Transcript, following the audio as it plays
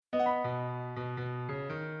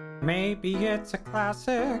Maybe it's a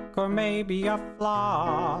classic or maybe a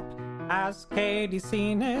flop. Has Katie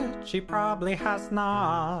seen it? She probably has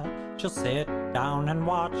not. She'll sit down and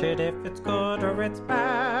watch it if it's good or it's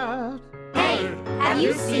bad. Hey, have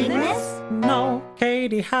you seen this? No,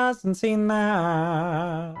 Katie hasn't seen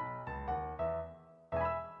that.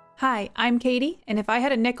 Hi, I'm Katie, and if I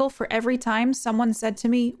had a nickel for every time someone said to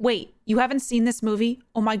me, wait, you haven't seen this movie?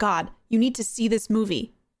 Oh my God, you need to see this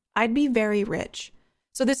movie, I'd be very rich.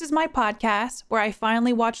 So this is my podcast where I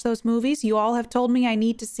finally watch those movies you all have told me I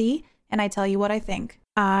need to see, and I tell you what I think.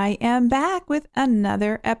 I am back with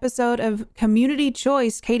another episode of Community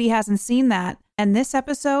Choice. Katie hasn't seen that. And this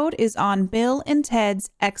episode is on Bill and Ted's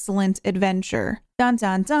Excellent Adventure. Dun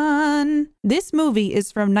dun dun. This movie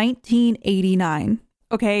is from 1989.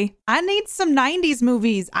 Okay, I need some 90s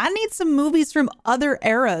movies. I need some movies from other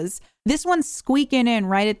eras. This one's squeaking in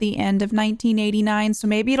right at the end of 1989, so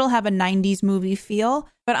maybe it'll have a 90s movie feel.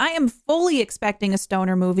 But I am fully expecting a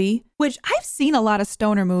stoner movie, which I've seen a lot of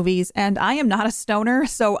stoner movies, and I am not a stoner,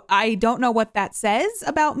 so I don't know what that says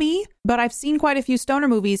about me. But I've seen quite a few stoner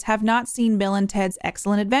movies, have not seen Bill and Ted's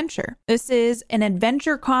Excellent Adventure. This is an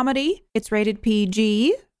adventure comedy. It's rated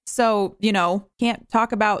PG. So, can't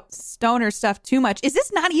talk about stoner stuff too much. Is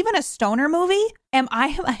this not even a stoner movie? Am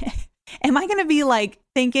I going to be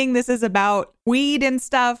thinking this is about weed and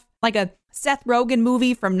stuff? Like a Seth Rogen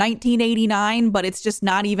movie from 1989, but it's just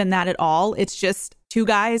not even that at all. It's just two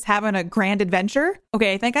guys having a grand adventure.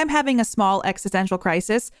 Okay, I think I'm having a small existential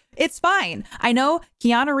crisis. It's fine. I know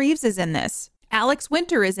Keanu Reeves is in this. Alex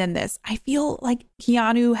Winter is in this. I feel like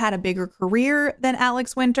Keanu had a bigger career than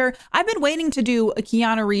Alex Winter. I've been waiting to do a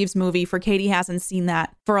Keanu Reeves movie for Katie hasn't seen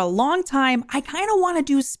that for a long time. I kind of want to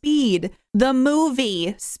do Speed, the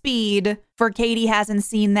movie Speed, for Katie hasn't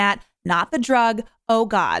seen that, not the drug. Oh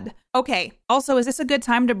God. Okay. Also, is this a good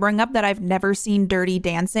time to bring up that I've never seen Dirty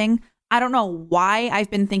Dancing? I don't know why I've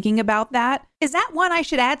been thinking about that. Is that one I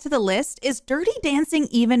should add to the list? Is Dirty Dancing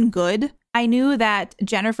even good? I knew that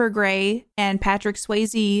Jennifer Grey and Patrick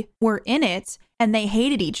Swayze were in it and they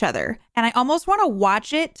hated each other. And I almost want to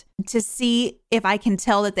watch it to see if I can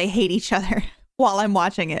tell that they hate each other while I'm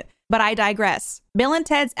watching it. But I digress. Bill and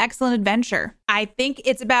Ted's Excellent Adventure. I think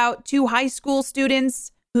it's about two high school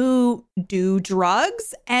students who do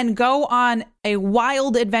drugs and go on a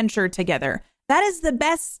wild adventure together. That is the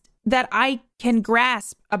best that I can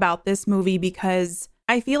grasp about this movie, because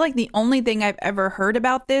I feel like the only thing I've ever heard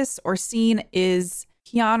about this or seen is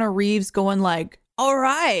Keanu Reeves going all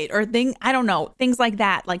right, or things like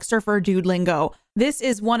that, like surfer dude lingo. This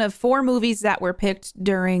is one of 4 movies that were picked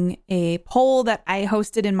during a poll that I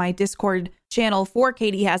hosted in my Discord channel for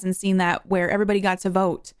Katie Hasn't Seen That, where everybody got to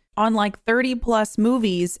vote on 30 plus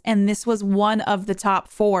movies. And this was one of the top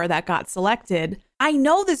 4 that got selected. I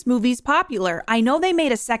know this movie's popular. I know they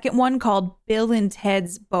made a second one called Bill and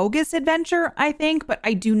Ted's Bogus Adventure, I think, but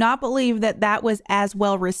I do not believe that was as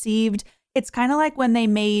well received. It's kind of like when they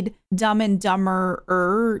made Dumb and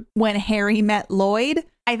Dumber When Harry Met Lloyd.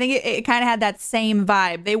 I think it kind of had that same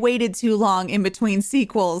vibe. They waited too long in between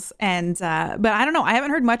sequels. And but I don't know. I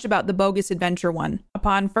haven't heard much about the Bogus Adventure one.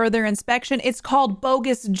 Upon further inspection, it's called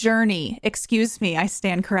Bogus Journey. Excuse me, I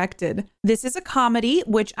stand corrected. This is a comedy,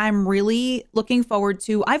 which I'm really looking forward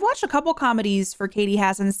to. I've watched a couple comedies for Katie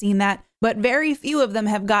Hasn't Seen That, but very few of them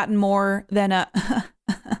have gotten more than a...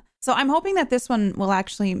 So I'm hoping that this one will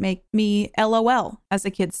actually make me LOL, as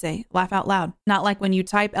the kids say, laugh out loud. Not like when you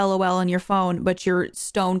type LOL on your phone, but your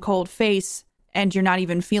stone cold face and you're not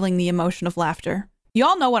even feeling the emotion of laughter. You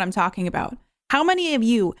all know what I'm talking about. How many of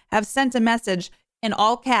you have sent a message in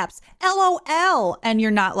all caps, LOL, and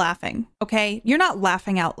you're not laughing, okay? You're not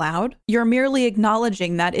laughing out loud. You're merely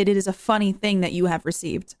acknowledging that it is a funny thing that you have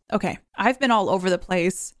received. Okay, I've been all over the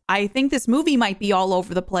place. I think this movie might be all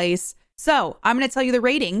over the place. So I'm going to tell you the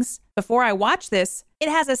ratings before I watch this. It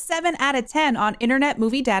has a 7 out of 10 on Internet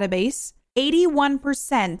Movie Database,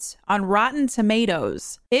 81% on Rotten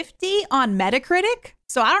Tomatoes, 50 on Metacritic.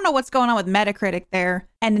 So I don't know what's going on with Metacritic there.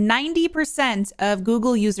 And 90% of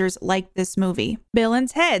Google users like this movie. Bill and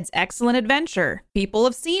Ted's Excellent Adventure. People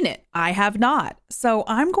have seen it. I have not. So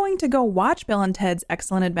I'm going to go watch Bill and Ted's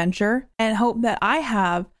Excellent Adventure and hope that I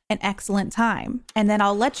have an excellent time. And then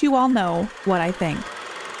I'll let you all know what I think.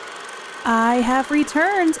 I have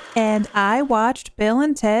returned and I watched Bill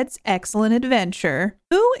and Ted's Excellent Adventure.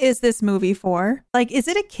 Who is this movie for? Is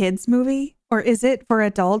it a kid's movie or is it for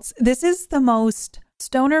adults? This is the most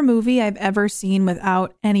stoner movie I've ever seen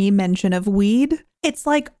without any mention of weed. It's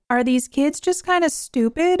are these kids just kind of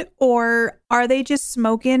stupid, or are they just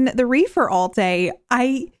smoking the reefer all day?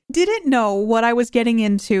 I didn't know what I was getting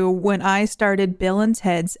into when I started Bill and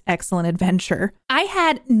Ted's Excellent Adventure. I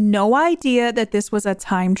had no idea that this was a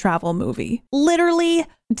time travel movie. Literally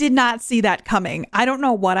did not see that coming. I don't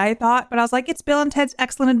know what I thought, but I was like, it's Bill and Ted's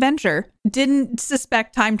Excellent Adventure. Didn't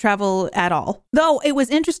suspect time travel at all. Though it was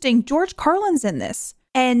interesting, George Carlin's in this.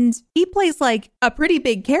 And he plays like a pretty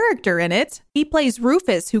big character in it. He plays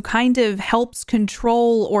Rufus, who kind of helps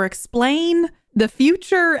control or explain the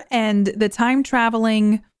future and the time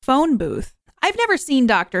traveling phone booth. I've never seen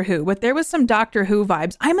Doctor Who, but there was some Doctor Who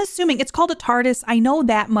vibes. I'm assuming it's called a TARDIS. I know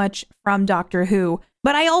that much from Doctor Who,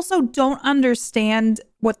 but I also don't understand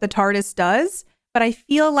what the TARDIS does. But I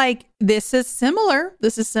feel like this is similar.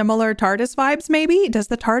 This is similar TARDIS vibes, maybe. Does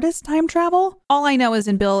the TARDIS time travel? All I know is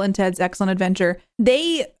in Bill and Ted's Excellent Adventure,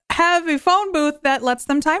 they have a phone booth that lets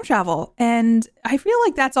them time travel. And I feel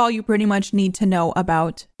like that's all you pretty much need to know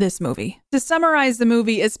about this movie. To summarize the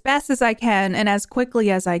movie as best as I can and as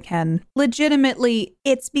quickly as I can, legitimately,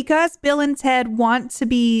 it's because Bill and Ted want to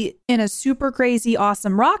be in a super crazy,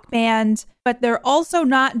 awesome rock band, but they're also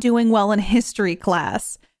not doing well in history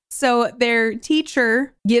class. So their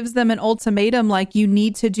teacher gives them an ultimatum, like, you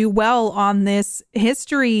need to do well on this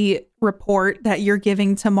history report that you're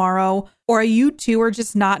giving tomorrow, or you two are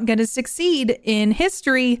just not going to succeed in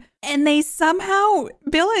history. And they somehow,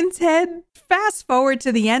 Bill and Ted, fast forward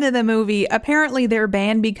to the end of the movie, apparently their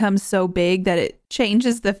band becomes so big that it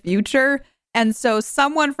changes the future. And so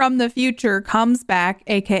someone from the future comes back,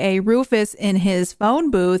 aka Rufus, in his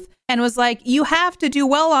phone booth and was like, you have to do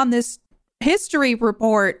well on this history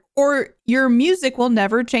report or your music will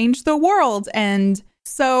never change the world. And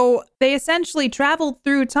so they essentially traveled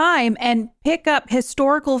through time and pick up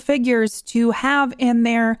historical figures to have in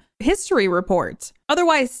their history report.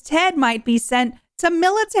 Otherwise, Ted might be sent to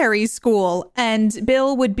military school and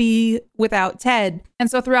Bill would be without Ted. And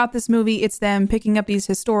so throughout this movie, it's them picking up these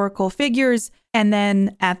historical figures. And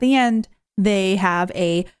then at the end, they have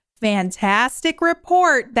a fantastic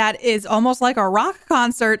report that is almost like a rock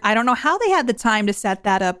concert. I don't know how they had the time to set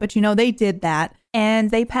that up, but they did that.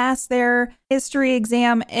 And they passed their history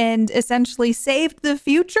exam and essentially saved the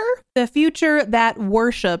future that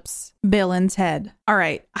worships Bill and Ted. All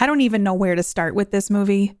right, I don't even know where to start with this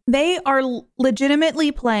movie. They are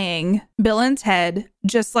legitimately playing Bill and Ted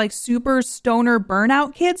just like super stoner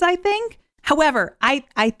burnout kids, I think. However, I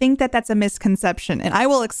think that that's a misconception, and I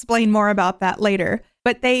will explain more about that later.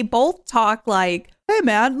 But they both talk like, hey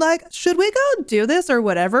man, like, should we go do this or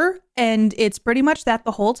whatever? And it's pretty much that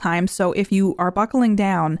the whole time. So if you are buckling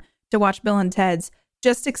down to watch Bill and Ted's,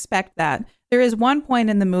 just expect that. There is one point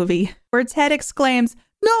in the movie where Ted exclaims,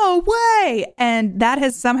 no way! And that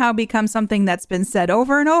has somehow become something that's been said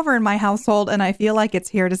over and over in my household, and I feel like it's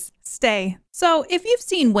here to stay. So if you've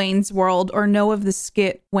seen Wayne's World or know of the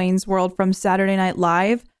skit Wayne's World from Saturday Night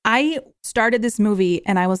Live, I started this movie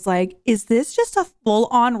and I was like, is this just a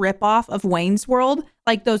full-on ripoff of Wayne's World?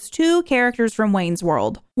 Like those two characters from Wayne's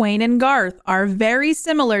World, Wayne and Garth, are very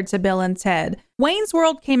similar to Bill and Ted. Wayne's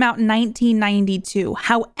World came out in 1992.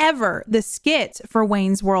 However, the skit for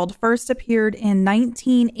Wayne's World first appeared in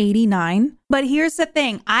 1989. But here's the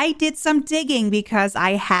thing. I did some digging because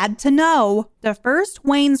I had to know. The first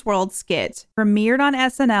Wayne's World skit premiered on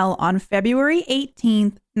SNL on February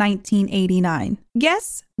 18th, 1989.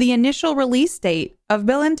 Guess the initial release date of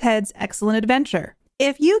Bill and Ted's Excellent Adventure.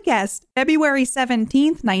 If you guessed February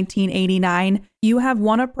 17th, 1989, you have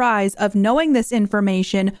won a prize of knowing this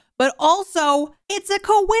information, but also it's a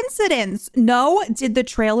coincidence. No, did the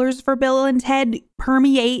trailers for Bill and Ted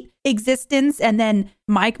permeate existence? And then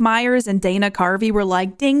Mike Myers and Dana Carvey were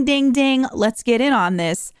like, ding, ding, ding, let's get in on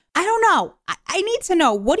this. I don't know. I need to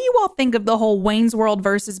know, what do you all think of the whole Wayne's World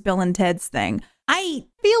versus Bill and Ted's thing? I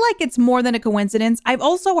feel like it's more than a coincidence. I've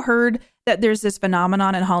also heard that there's this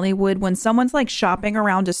phenomenon in Hollywood when someone's like shopping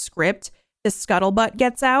around a script, the scuttlebutt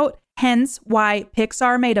gets out. Hence why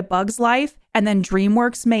Pixar made A Bug's Life and then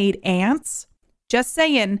DreamWorks made Ants. Just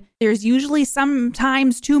saying, there's usually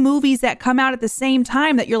sometimes two movies that come out at the same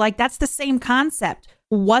time that you're like, that's the same concept.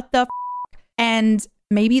 What the f***? And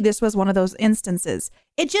maybe this was one of those instances.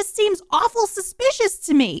 It just seems awful suspicious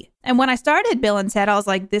to me. And when I started Bill and Ted, I was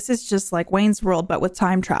like, this is just like Wayne's World, but with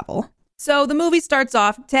time travel. So the movie starts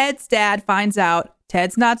off, Ted's dad finds out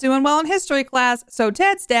Ted's not doing well in history class. So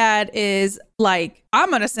Ted's dad is like, I'm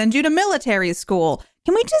going to send you to military school.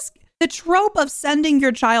 Can we just, the trope of sending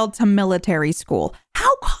your child to military school,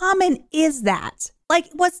 how common is that? Like,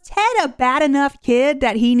 was Ted a bad enough kid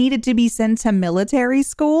that he needed to be sent to military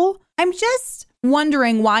school? I'm just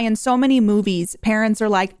wondering why in so many movies, parents are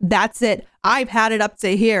like, that's it. I've had it up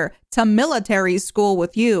to here, to military school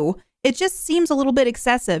with you. It just seems a little bit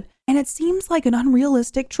excessive, and it seems like an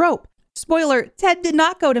unrealistic trope. Spoiler, Ted did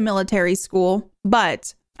not go to military school,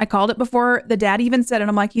 but I called it before the dad even said it.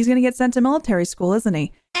 I'm like, he's going to get sent to military school, isn't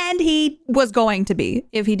he? And he was going to be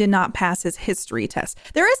if he did not pass his history test.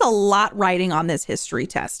 There is a lot writing on this history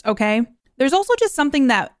test, okay? There's also just something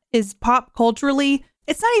that is pop culturally.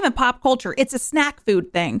 It's not even pop culture. It's a snack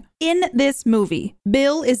food thing. In this movie,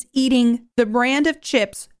 Bill is eating the brand of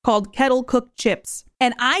chips called Kettle Cooked Chips.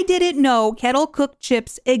 And I didn't know Kettle Cooked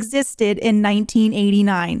Chips existed in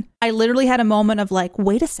 1989. I literally had a moment of like,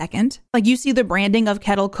 wait a second. Like, you see the branding of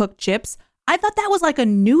Kettle Cooked Chips. I thought that was like a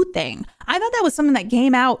new thing. I thought that was something that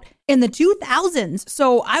came out in the 2000s.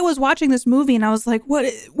 So I was watching this movie and I was like,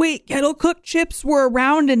 what? Wait, Kettle Cooked Chips were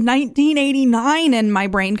around in 1989, and my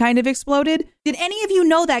brain kind of exploded. Did any of you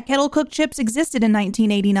know that Kettle Cooked Chips existed in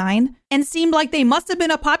 1989 and seemed like they must have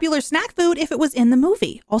been a popular snack food if it was in the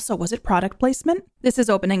movie? Also, was it product placement? This is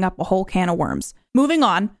opening up a whole can of worms. Moving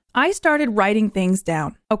on. I started writing things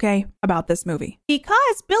down, okay, about this movie.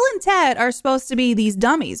 Because Bill and Ted are supposed to be these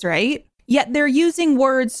dummies, right? Yet they're using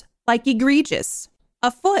words like egregious,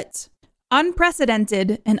 afoot,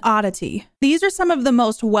 unprecedented, and oddity. These are some of the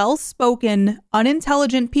most well-spoken,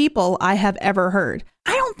 unintelligent people I have ever heard.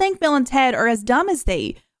 I don't think Bill and Ted are as dumb as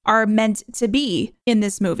they are meant to be in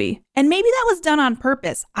this movie. And maybe that was done on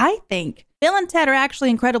purpose. I think Bill and Ted are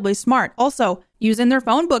actually incredibly smart. Also, using their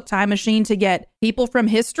phone book time machine to get people from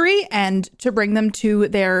history and to bring them to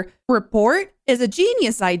their report is a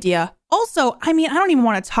genius idea. Also, I mean, I don't even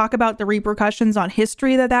want to talk about the repercussions on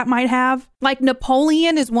history that might have. Like,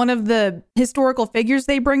 Napoleon is one of the historical figures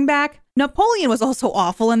they bring back. Napoleon was also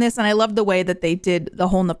awful in this, and I love the way that they did the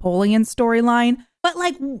whole Napoleon storyline. But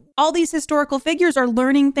like, all these historical figures are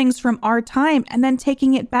learning things from our time and then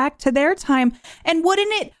taking it back to their time. And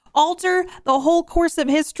wouldn't it alter the whole course of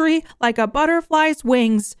history? Like a butterfly's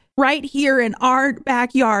wings right here in our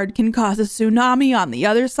backyard can cause a tsunami on the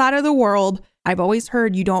other side of the world. I've always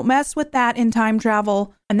heard you don't mess with that in time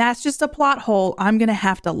travel, and that's just a plot hole I'm going to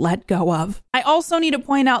have to let go of. I also need to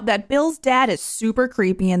point out that Bill's dad is super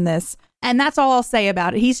creepy in this, and that's all I'll say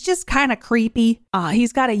about it. He's just kind of creepy.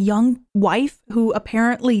 He's got a young wife who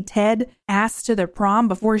apparently Ted asked to the prom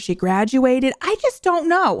before she graduated. I just don't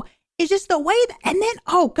know. It's just the way that, and then,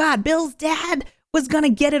 oh God, Bill's dad was going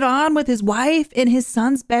to get it on with his wife in his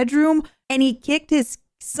son's bedroom, and he kicked his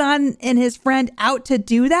son and his friend out to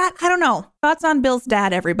do that. I don't know. Thoughts on Bill's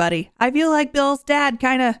dad, everybody? I feel like Bill's dad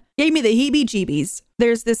kind of gave me the heebie-jeebies.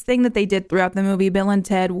 There's this thing that they did throughout the movie. Bill and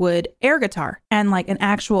Ted would air guitar, and like an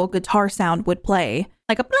actual guitar sound would play.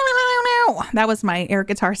 Like a that was my air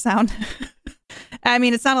guitar sound. I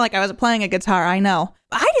mean, it sounded like I was playing a guitar, I know.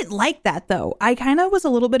 I didn't like that, though. I kind of was a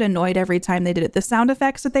little bit annoyed every time they did it. The sound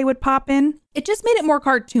effects that they would pop in, it just made it more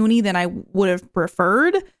cartoony than I would have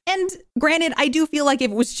preferred. And granted, I do feel like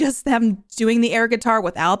if it was just them doing the air guitar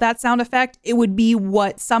without that sound effect, it would be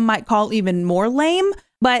what some might call even more lame.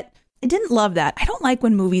 But I didn't love that. I don't like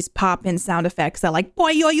when movies pop in sound effects that like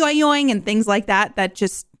boy, yoy, yoy, yoing and things like that, that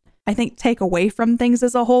just, I think, take away from things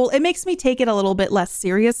as a whole. It makes me take it a little bit less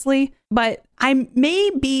seriously, but I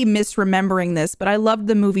may be misremembering this, but I loved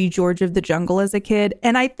the movie George of the Jungle as a kid,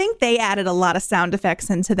 and I think they added a lot of sound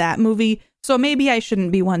effects into that movie, so maybe I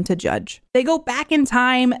shouldn't be one to judge. They go back in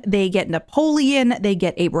time, they get Napoleon, they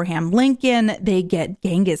get Abraham Lincoln, they get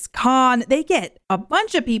Genghis Khan, they get a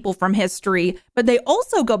bunch of people from history, but they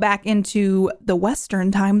also go back into the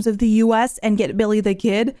Western times of the US and get Billy the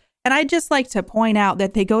Kid. And I'd just like to point out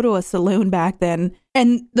that they go to a saloon back then,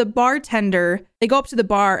 and the bartender, they go up to the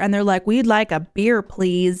bar and they're like, we'd like a beer,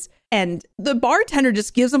 please. And the bartender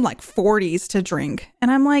just gives them like 40s to drink.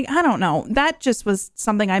 And I'm like, I don't know. That just was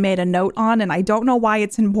something I made a note on, and I don't know why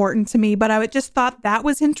it's important to me, but I just thought that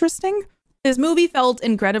was interesting. This movie felt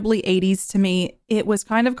incredibly 80s to me. It was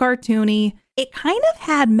kind of cartoony. It kind of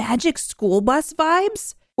had Magic School Bus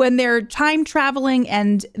vibes when they're time traveling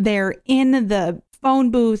and they're in the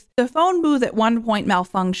phone booth. The phone booth at one point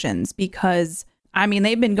malfunctions because, I mean,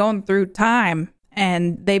 they've been going through time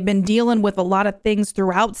and they've been dealing with a lot of things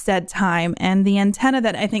throughout said time. And the antenna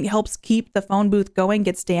that I think helps keep the phone booth going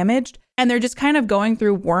gets damaged. And they're just kind of going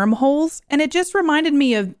through wormholes. And it just reminded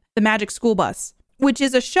me of The Magic School Bus, which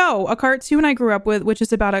is a show, a cartoon I grew up with, which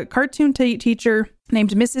is about a cartoon teacher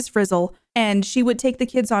named Mrs. Frizzle. And she would take the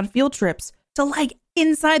kids on field trips to like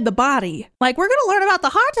inside the body. Like, we're going to learn about the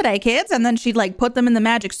heart today, kids. And then she'd like put them in the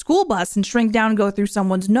Magic School Bus and shrink down and go through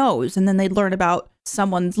someone's nose. And then they'd learn about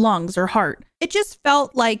someone's lungs or heart. It just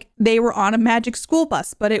felt like they were on a Magic School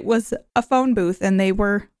Bus, but it was a phone booth and they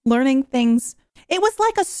were learning things. It was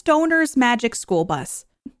like a stoner's magic school bus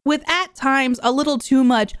with at times a little too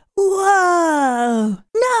much, whoa,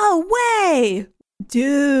 no way,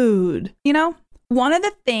 dude. You know, one of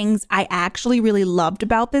the things I actually really loved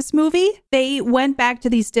about this movie, they went back to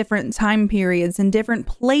these different time periods and different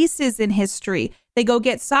places in history. They go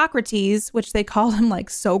get Socrates, which they call him like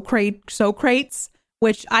Socrates,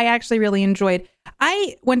 which I actually really enjoyed.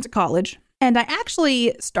 I went to college and I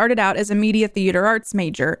actually started out as a media theater arts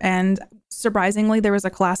major. And surprisingly, there was a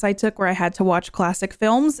class I took where I had to watch classic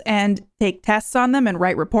films and take tests on them and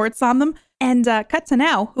write reports on them. And cut to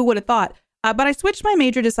now, who would have thought? But I switched my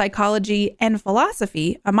major to psychology and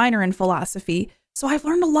philosophy, a minor in philosophy. So I've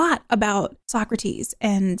learned a lot about Socrates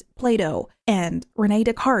and Plato and Rene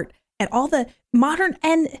Descartes and all the modern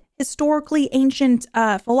and historically ancient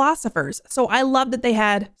philosophers. So I love that they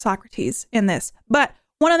had Socrates in this. But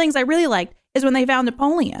one of the things I really liked is when they found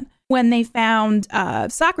Napoleon, when they found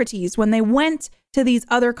Socrates, when they went to these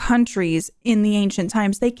other countries in the ancient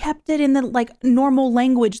times, they kept it in the like normal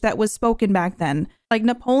language that was spoken back then. Like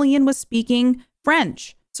Napoleon was speaking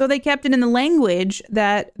French. So they kept it in the language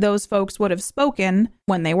that those folks would have spoken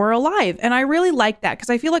when they were alive. And I really like that because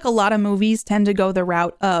I feel like a lot of movies tend to go the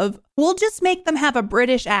route of, we'll just make them have a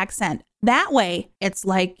British accent. That way, it's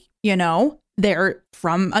like, you know, they're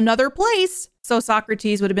from another place. So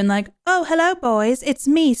Socrates would have been like, oh, hello, boys. It's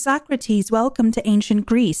me, Socrates. Welcome to ancient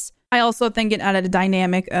Greece. I also think it added a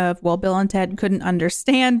dynamic of, well, Bill and Ted couldn't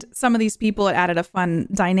understand some of these people. It added a fun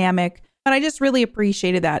dynamic. But I just really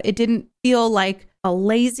appreciated that. It didn't feel like a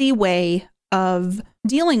lazy way of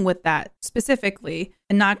dealing with that specifically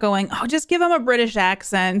and not going, oh, just give them a British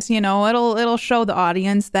accent. You know, it'll show the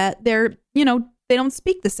audience that they're, you know, they don't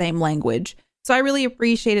speak the same language. So I really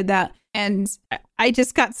appreciated that. And I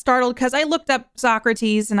just got startled because I looked up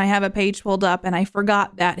Socrates and I have a page pulled up and I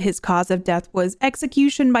forgot that his cause of death was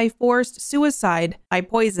execution by forced suicide by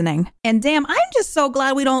poisoning. And damn, I'm just so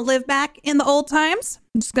glad we don't live back in the old times.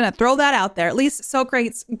 I'm just going to throw that out there. At least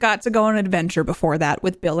Socrates got to go on an adventure before that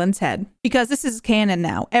with Bill and Ted, because this is canon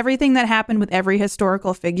now. Everything that happened with every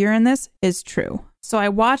historical figure in this is true. So I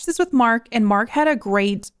watched this with Mark and Mark had a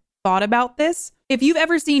great thought about this. If you've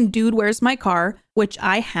ever seen Dude, Where's My Car, which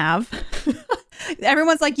I have,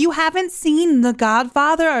 everyone's like, you haven't seen The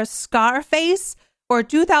Godfather or Scarface or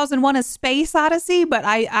 2001 A Space Odyssey, but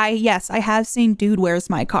yes, I have seen Dude, Where's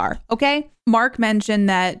My Car. Okay. Mark mentioned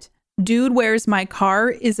that Dude, Where's My Car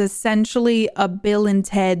is essentially a Bill and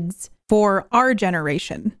Ted's for our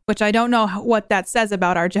generation, which I don't know what that says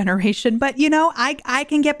about our generation, but you know, I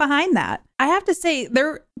can get behind that. I have to say,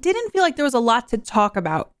 there didn't feel like there was a lot to talk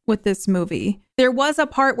about with this movie. There was a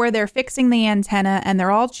part where they're fixing the antenna and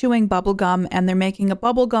they're all chewing bubblegum and they're making a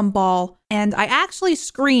bubblegum ball. And I actually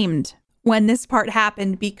screamed when this part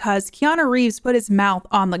happened because Keanu Reeves put his mouth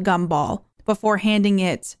on the gum ball before handing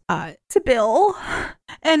it to Bill.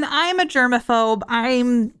 And I'm a germaphobe.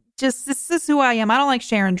 This is who I am. I don't like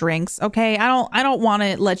sharing drinks. Okay. I don't want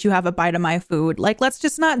to let you have a bite of my food. Like, let's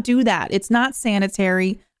just not do that. It's not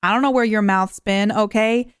sanitary. I don't know where your mouth's been.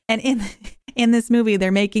 Okay. And in this movie,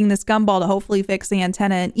 they're making this gumball to hopefully fix the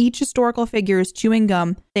antenna, and each historical figure is chewing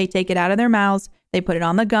gum. They take it out of their mouths. They put it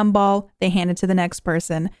on the gumball. They hand it to the next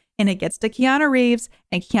person, and it gets to Keanu Reeves,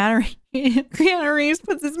 and Keanu Reeves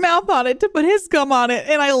puts his mouth on it to put his gum on it.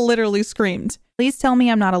 And I literally screamed. Please tell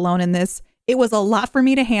me I'm not alone in this. It was a lot for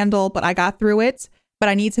me to handle, but I got through it. But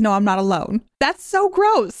I need to know I'm not alone. That's so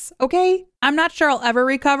gross. Okay. I'm not sure I'll ever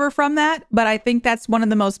recover from that, but I think that's one of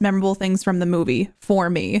the most memorable things from the movie for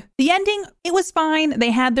me. The ending, it was fine. They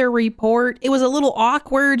had their report. It was a little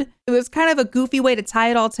awkward. It was kind of a goofy way to tie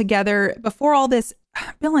it all together. Before all this,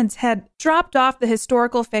 Bill and Ted dropped off the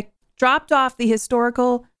historical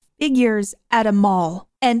figures at a mall,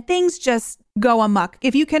 and things just go amok.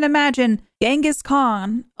 If you can imagine Genghis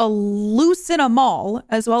Khan loose in a mall,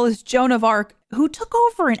 as well as Joan of Arc, who took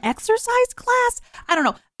over an exercise class. I don't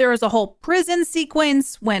know. There was a whole prison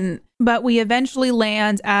sequence but we eventually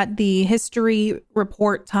land at the history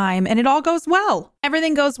report time, and it all goes well.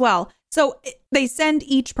 Everything goes well. So they send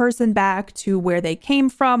each person back to where they came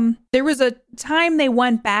from. There was a time they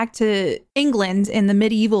went back to England in the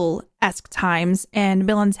medieval-esque times, and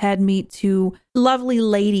Bill and Ted meet two lovely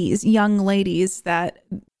ladies, young ladies that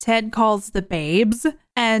Ted calls the babes,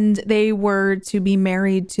 and they were to be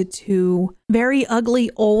married to two very ugly,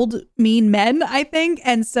 old, mean men, I think.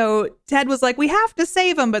 And so Ted was like, we have to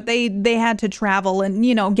save them, but they had to travel and,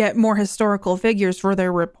 you know, get more historical figures for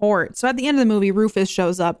their report. So at the end of the movie, Rufus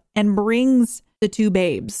shows up and brings the two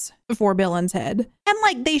babes before Bill and Ted. And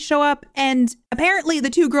like, they show up, and apparently the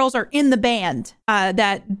two girls are in the band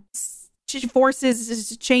that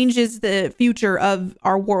changes the future of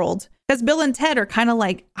our world. Because Bill and Ted are kind of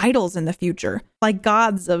like idols in the future, like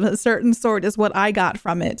gods of a certain sort is what I got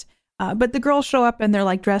from it. But the girls show up and they're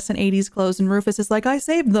like dressed in 80s clothes and Rufus is like, I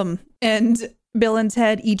saved them. And Bill and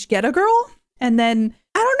Ted each get a girl. And then,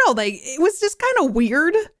 I don't know, like it was just kind of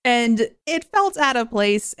weird and it felt out of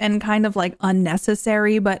place and kind of like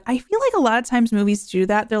unnecessary. But I feel like a lot of times movies do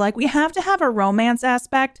that. They're like, we have to have a romance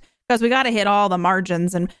aspect because we got to hit all the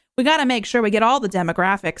margins and we got to make sure we get all the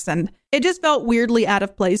demographics. And it just felt weirdly out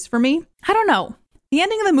of place for me. I don't know. The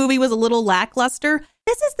ending of the movie was a little lackluster.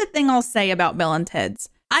 This is the thing I'll say about Bill and Ted's.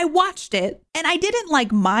 I watched it and I didn't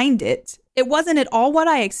like mind it. It wasn't at all what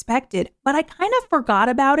I expected, but I kind of forgot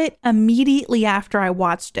about it immediately after I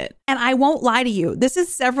watched it. And I won't lie to you, this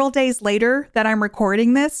is several days later that I'm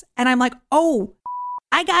recording this and I'm like, oh,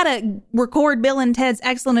 I gotta record Bill and Ted's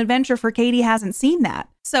Excellent Adventure for Katie hasn't seen that.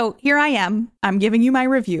 So here I am. I'm giving you my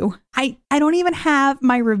review. I don't even have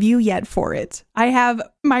my review yet for it. I have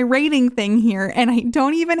my rating thing here and I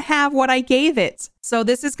don't even have what I gave it. So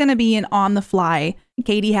this is going to be an on the fly.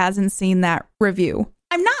 Katie hasn't seen that review.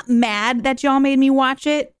 I'm not mad that y'all made me watch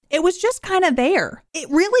it. It was just kind of there. It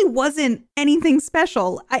really wasn't anything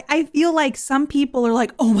special. I feel like some people are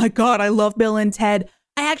like, oh my God, I love Bill and Ted.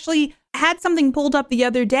 I actually had something pulled up the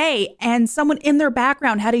other day and someone in their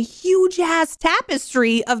background had a huge ass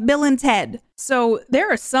tapestry of Bill and Ted. So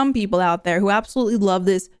there are some people out there who absolutely love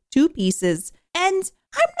this two pieces. And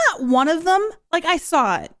I'm not one of them. Like I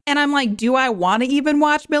saw it and I'm like, do I want to even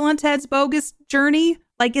watch Bill and Ted's Bogus Journey?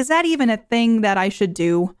 Like, is that even a thing that I should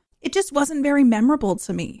do? It just wasn't very memorable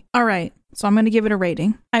to me. All right. So I'm going to give it a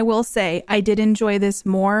rating. I will say I did enjoy this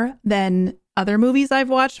more than other movies I've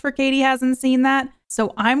watched for Katie Hasn't Seen That.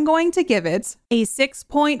 So I'm going to give it a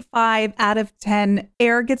 6.5 out of 10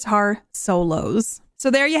 air guitar solos. So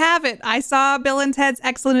there you have it. I saw Bill and Ted's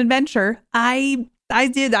Excellent Adventure. I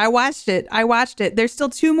did. I watched it. There's still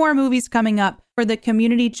 2 more movies coming up for the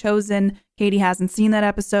community chosen Katie Hasn't Seen That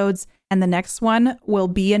episodes. And the next one will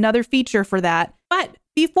be another feature for that. But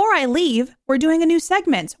before I leave, we're doing a new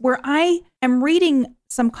segment where I am reading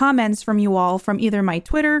some comments from you all from either my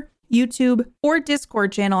Twitter, YouTube, or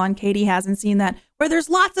Discord channel on Katie Hasn't Seen That, where there's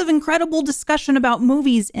lots of incredible discussion about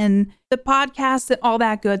movies and the podcast and all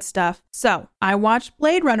that good stuff. So I watched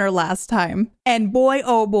Blade Runner last time, and boy,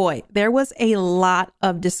 oh boy, there was a lot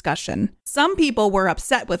of discussion. Some people were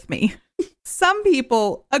upset with me. Some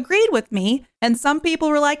people agreed with me, and some people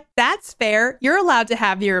were like, that's fair. You're allowed to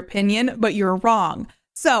have your opinion, but you're wrong.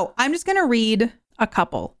 So I'm just going to read a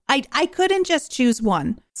couple. I couldn't just choose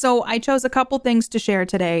one. So I chose a couple things to share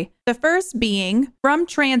today. The first being from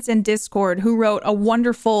Trance in Discord, who wrote a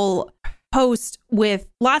wonderful post with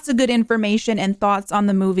lots of good information and thoughts on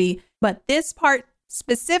the movie. But this part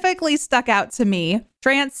specifically stuck out to me.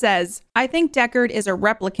 Trance says, I think Deckard is a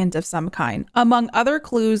replicant of some kind. Among other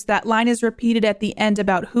clues, that line is repeated at the end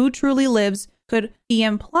about who truly lives could be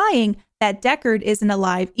implying that Deckard isn't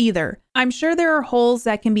alive either. I'm sure there are holes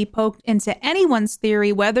that can be poked into anyone's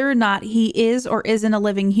theory whether or not he is or isn't a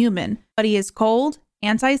living human, but he is cold,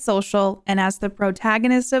 antisocial, and as the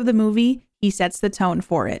protagonist of the movie, he sets the tone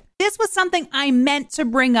for it. This was something I meant to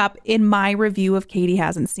bring up in my review of Katie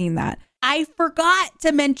Hasn't Seen That. I forgot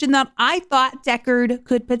to mention that I thought Deckard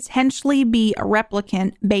could potentially be a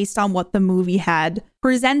replicant based on what the movie had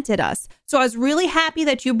presented us. So I was really happy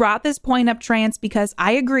that you brought this point up, Trance, because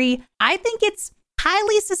I agree. I think it's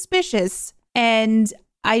highly suspicious, and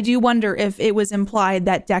I do wonder if it was implied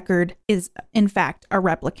that Deckard is, in fact, a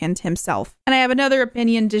replicant himself. And I have another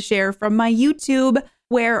opinion to share from my YouTube,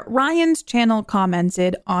 where Ryan's channel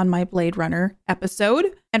commented on my Blade Runner episode.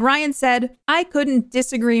 And Ryan said, I couldn't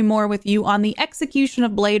disagree more with you on the execution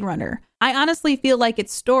of Blade Runner. I honestly feel like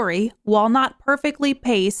its story, while not perfectly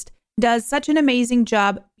paced, does such an amazing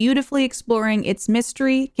job beautifully exploring its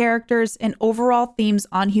mystery, characters, and overall themes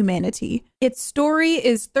on humanity. Its story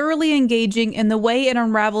is thoroughly engaging, and the way it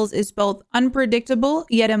unravels is both unpredictable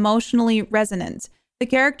yet emotionally resonant. The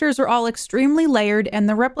characters are all extremely layered, and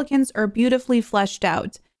the replicants are beautifully fleshed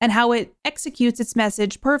out, and how it executes its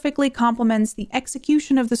message perfectly complements the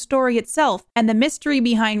execution of the story itself and the mystery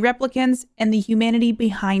behind replicants and the humanity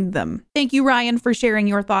behind them. Thank you, Ryan, for sharing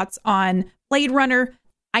your thoughts on Blade Runner.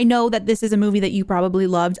 I know that this is a movie that you probably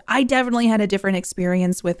loved. I definitely had a different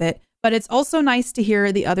experience with it, but it's also nice to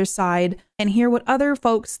hear the other side and hear what other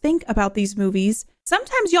folks think about these movies.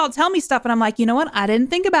 Sometimes y'all tell me stuff and I'm like, you know what? I didn't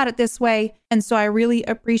think about it this way. And so I really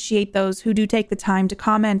appreciate those who do take the time to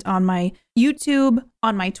comment on my YouTube,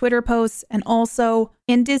 on my Twitter posts, and also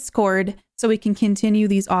in Discord so we can continue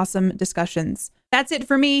these awesome discussions. That's it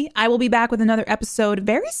for me. I will be back with another episode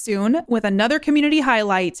very soon with another community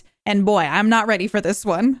highlight. And boy, I'm not ready for this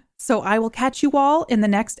one. So I will catch you all in the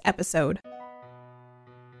next episode.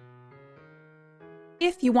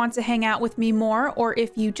 If you want to hang out with me more, or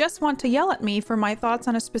if you just want to yell at me for my thoughts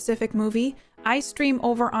on a specific movie, I stream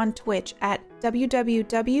over on Twitch at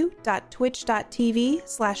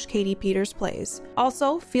www.twitch.tv/KatiePetersPlays.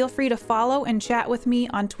 Also, feel free to follow and chat with me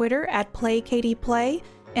on Twitter at PlayKatiePlay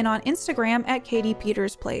and on Instagram at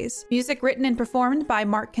KatiePetersPlays. Music written and performed by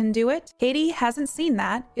Mark Can Do It. Katie Hasn't Seen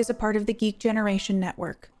That is a part of the Geek Generation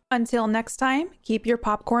Network. Until next time, keep your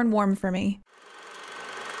popcorn warm for me.